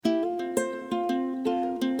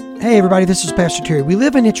Hey everybody, this is Pastor Terry. We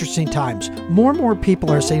live in interesting times. More and more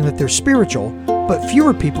people are saying that they're spiritual, but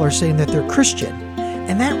fewer people are saying that they're Christian.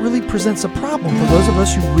 And that really presents a problem for those of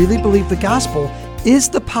us who really believe the gospel is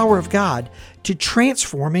the power of God to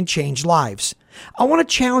transform and change lives. I want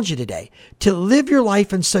to challenge you today to live your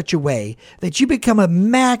life in such a way that you become a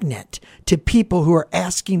magnet to people who are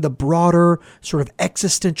asking the broader sort of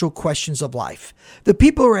existential questions of life. The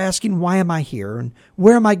people who are asking, why am I here? And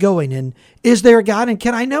where am I going? And is there a God? And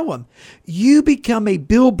can I know him? You become a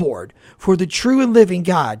billboard for the true and living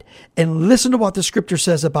God. And listen to what the scripture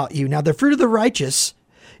says about you. Now, the fruit of the righteous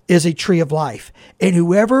is a tree of life. And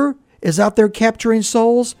whoever is out there capturing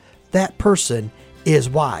souls, that person is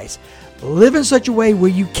wise. Live in such a way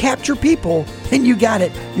where you capture people and you got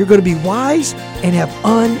it. You're going to be wise and have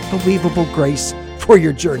unbelievable grace for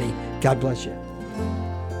your journey. God bless you.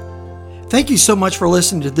 Thank you so much for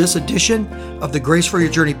listening to this edition of the Grace for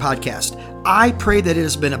Your Journey podcast. I pray that it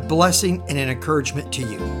has been a blessing and an encouragement to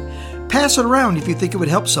you. Pass it around if you think it would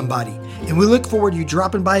help somebody. And we look forward to you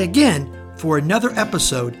dropping by again for another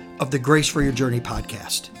episode of the Grace for Your Journey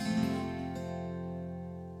podcast.